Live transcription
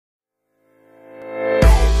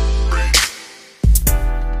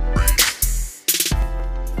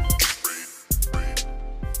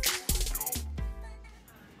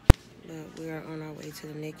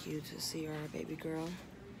NICU to see our baby girl,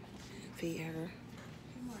 feed her.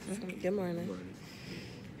 Good morning.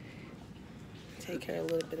 Take her a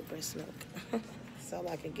little bit of breast milk. That's all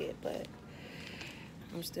I can get, but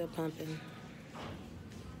I'm still pumping.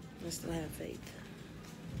 I still have faith.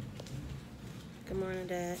 Good morning,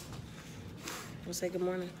 Dad. Wanna say good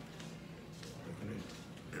morning?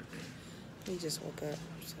 He just woke up,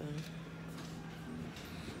 so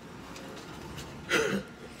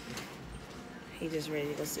he just ready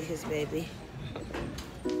to go see his baby.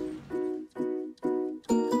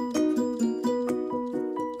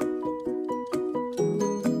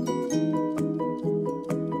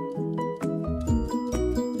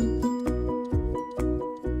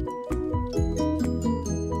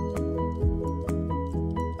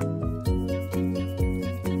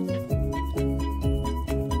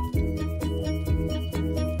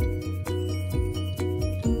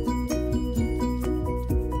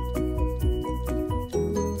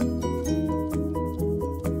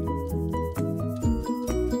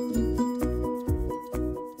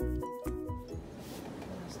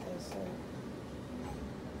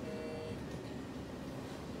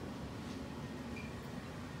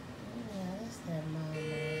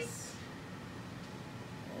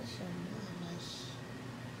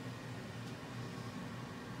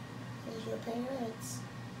 Your parents.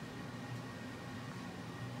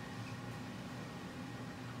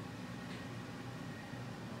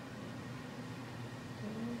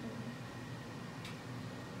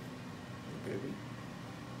 Hey, baby.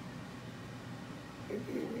 Hey,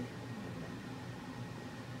 baby.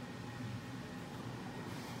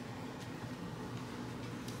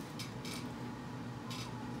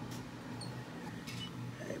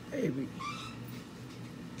 Hey, baby.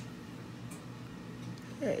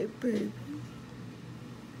 Hey, baby.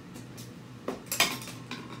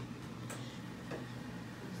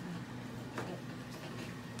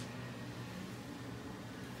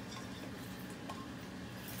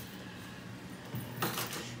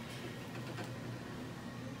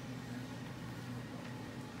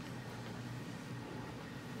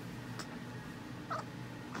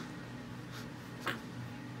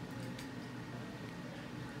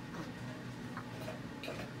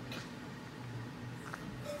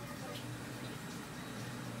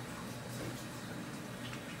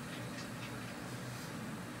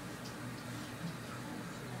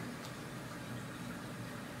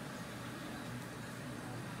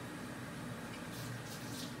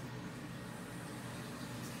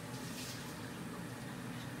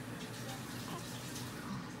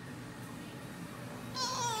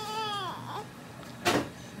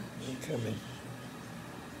 Coming.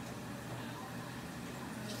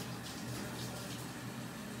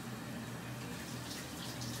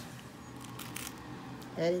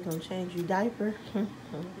 Daddy gonna change you diaper. You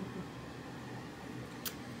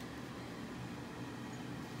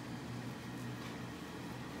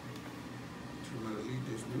want to leave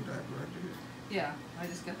this new diaper right there? Yeah, I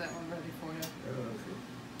just got that one ready for you. Oh, okay.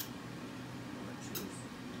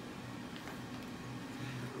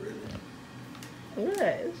 Really? What?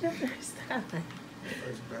 It's your first time.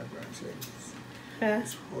 First background changes. Huh?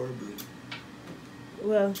 It's horrible.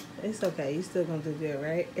 Well, it's okay. You still gonna do good,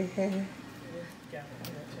 right? Yeah, I gotta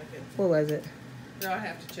check it. What was it? No, I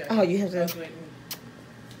have to check. Oh, you have to. I was waiting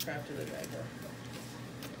after the diaper.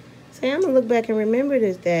 Say, I'm gonna look back and remember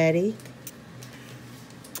this, Daddy.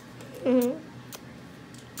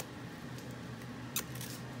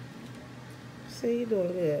 See, you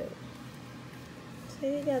doing good.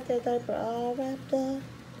 See, you got that diaper all wrapped up.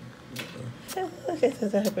 Look at the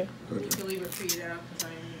diaper. You can leave her feet out because I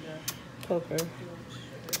need to Poke her.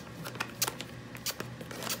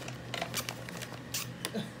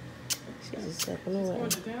 She's just stepping away.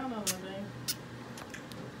 It's going down on the thing.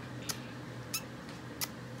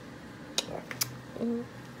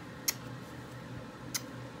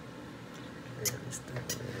 Yeah, this thing,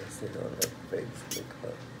 sit on that face, look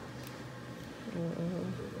up.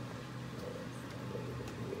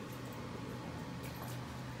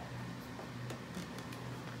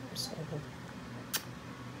 So,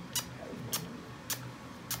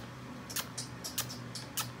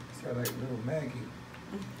 Sound like little Maggie.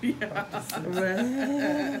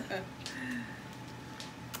 right.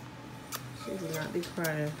 She do not be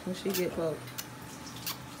crying when she get poked.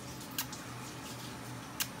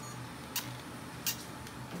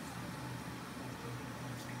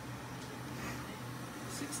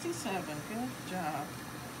 Good job.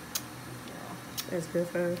 That's good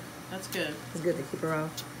for her. That's good. It's good to keep her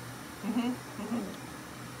off.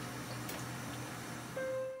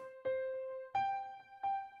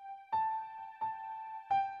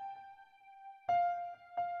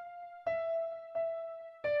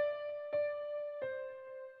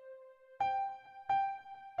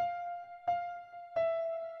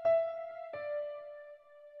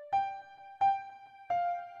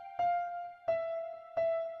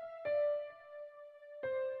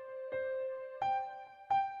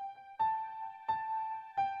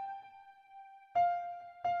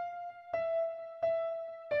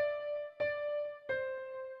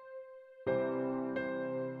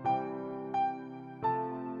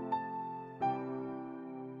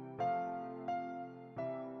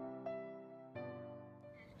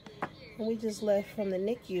 We just left from the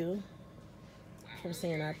NICU from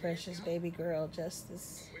seeing our precious baby girl,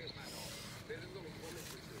 Justice.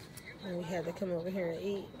 And we had to come over here and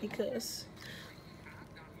eat because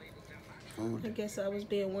I guess I was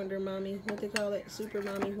being Wonder Mommy. What they call it? Super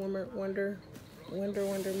Mommy, Wonder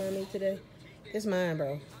Mommy today. It's mine,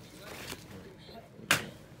 bro.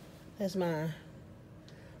 That's mine.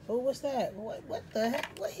 Oh, what's that? What the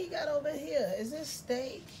heck? What he got over here? Is this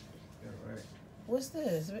steak? Yeah, right. What's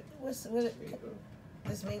this? What?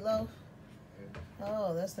 This meatloaf?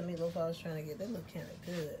 Oh, that's the meatloaf I was trying to get. They look kind of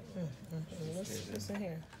good. What's in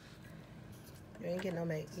here? You ain't getting no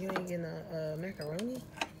macaroni?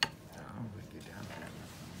 I don't really get down there.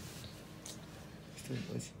 It's too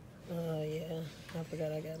busy. Oh yeah, I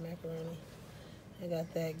forgot I got macaroni. I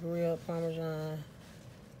got that grilled Parmesan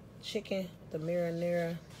chicken, the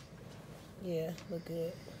marinara. Yeah, look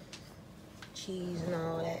good. Cheese and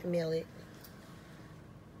all that, millet.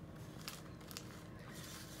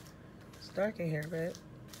 It's dark in here, but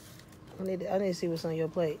I need to see what's on your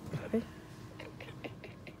plate.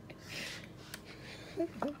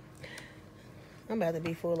 I'm about to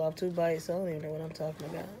be full off 2 bites, so I don't even know what I'm talking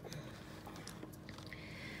about.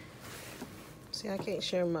 See, I can't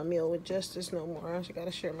share my meal with Justice no more. I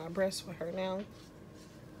gotta share my breast with her now.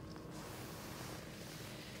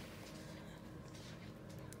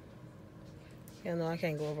 Y'all know I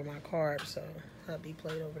can't go over my carbs, so I'll be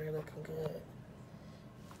plate over there looking good.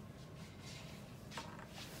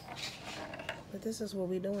 But this is what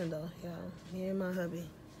we doing though, y'all. Me and my hubby.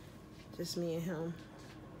 Just me and him.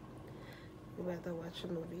 We're about to watch a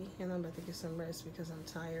movie, and I'm about to get some rest because I'm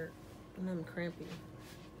tired and I'm crampy.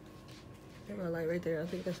 There's my light right there. I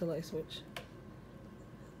think that's a light switch.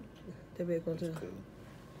 That big one too. Cool.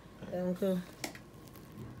 That one cool?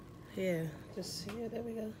 Yeah, there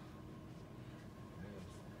we go.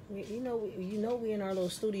 You know we in our little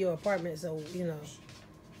studio apartment, so you know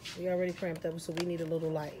we already cramped up, so we need a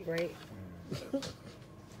little light, right?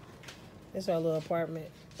 It's our little apartment.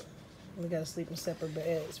 We gotta sleep in separate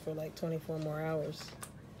beds for like 24 more hours.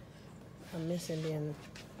 I'm missing being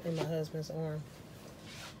in my husband's arm.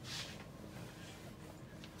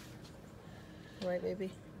 Right,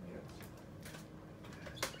 baby?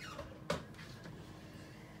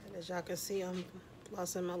 And as y'all can see, I'm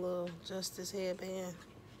flossing my little Justice headband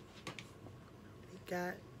we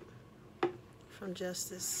got from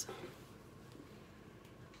Justice.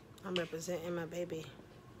 I'm representing my baby.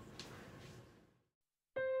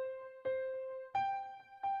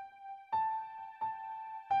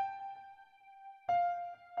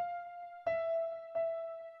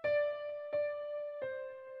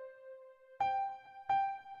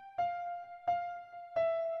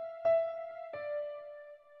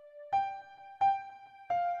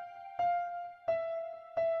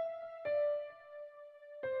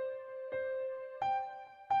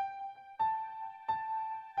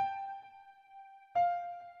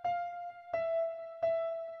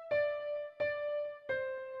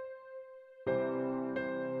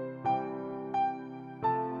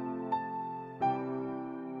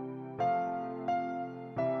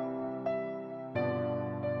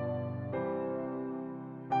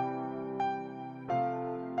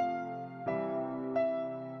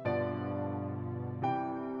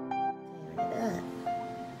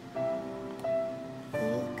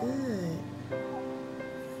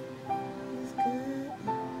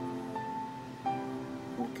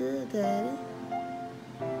 Good, Daddy.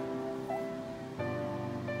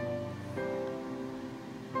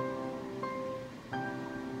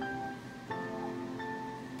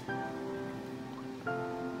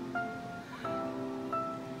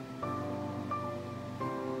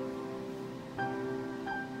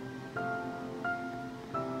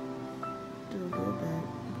 Do good, babe.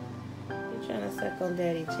 You're trying to suck on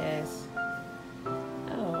Daddy's chest.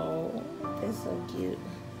 Oh, that's so cute.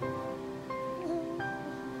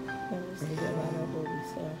 See that on her boobies,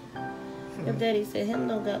 so. Your daddy said him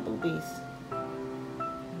don't got boobies.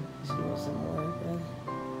 She wants some more, brother.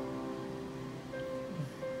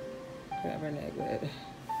 Grab her neck, baby.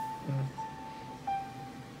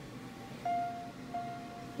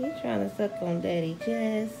 You trying to suck on Daddy's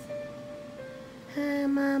chest? Hi,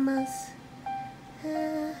 mamas.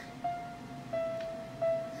 Hi.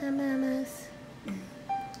 Hi, mamas.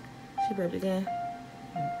 She burped again.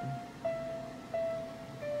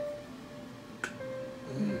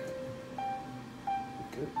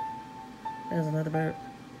 That was another burp.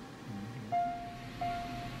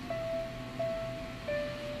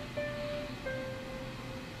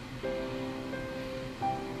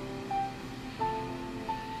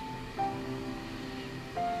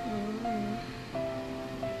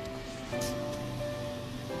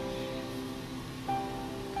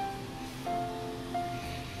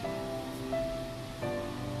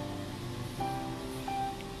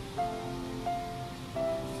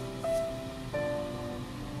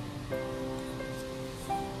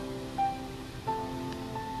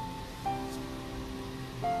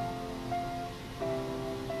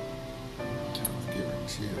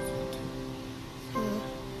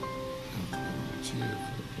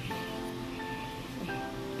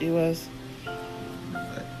 You was?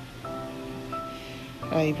 Like,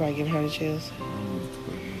 Oh, you probably giving her the chills. almost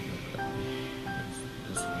 12 years ago.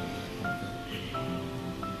 Just a little bit like that.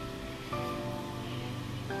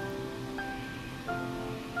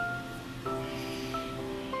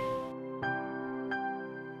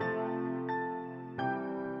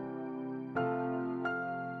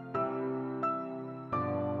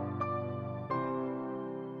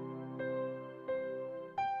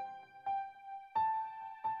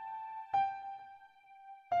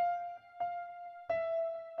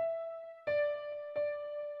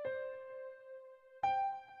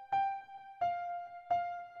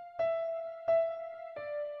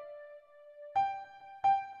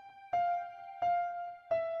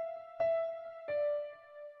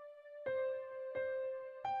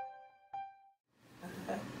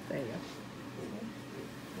 There you go.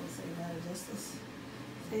 Say that justice.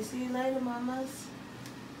 Say see you later, mamas.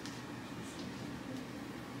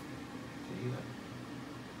 See you later.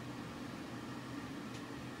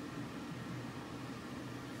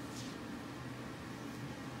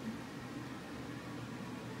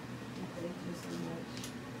 Thank you so much.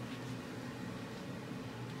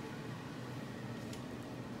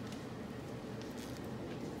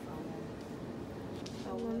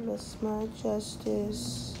 I want to miss my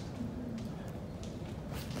justice.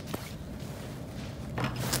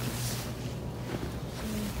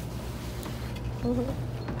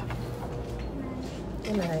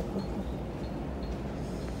 Good night.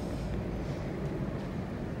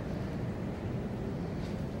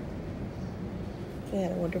 We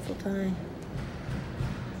had a wonderful time.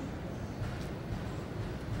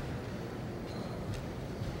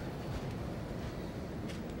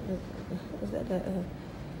 Was that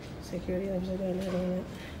security officer down there doing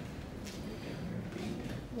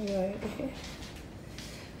it? Right.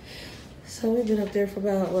 So we've been up there for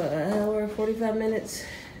about, what, an hour, 45 minutes?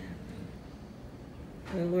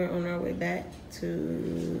 And we're on our way back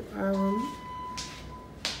to our room.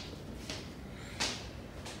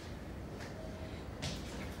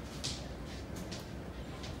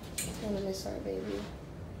 I want to miss our baby.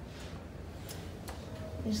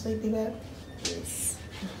 You sleepy, babe? Yes.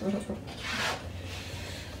 My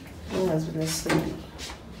husband is sleepy.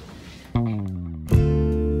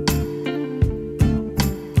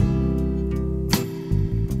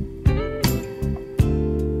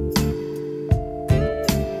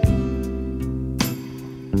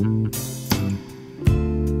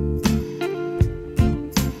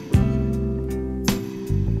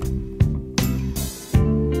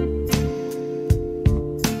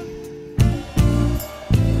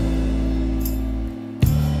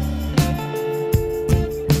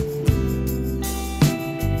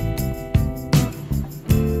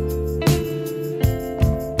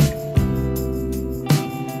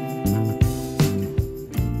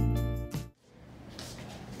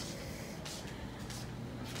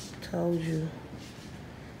 Told you,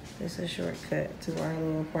 it's a shortcut to our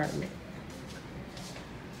little apartment.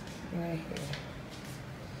 Right here.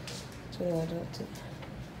 That's what I want to do too.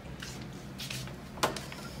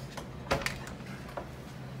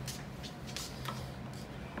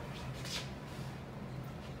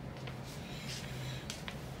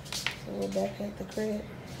 So we're back at the crib.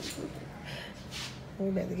 We're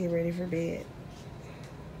about to get ready for bed.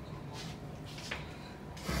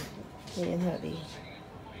 Me and hubby.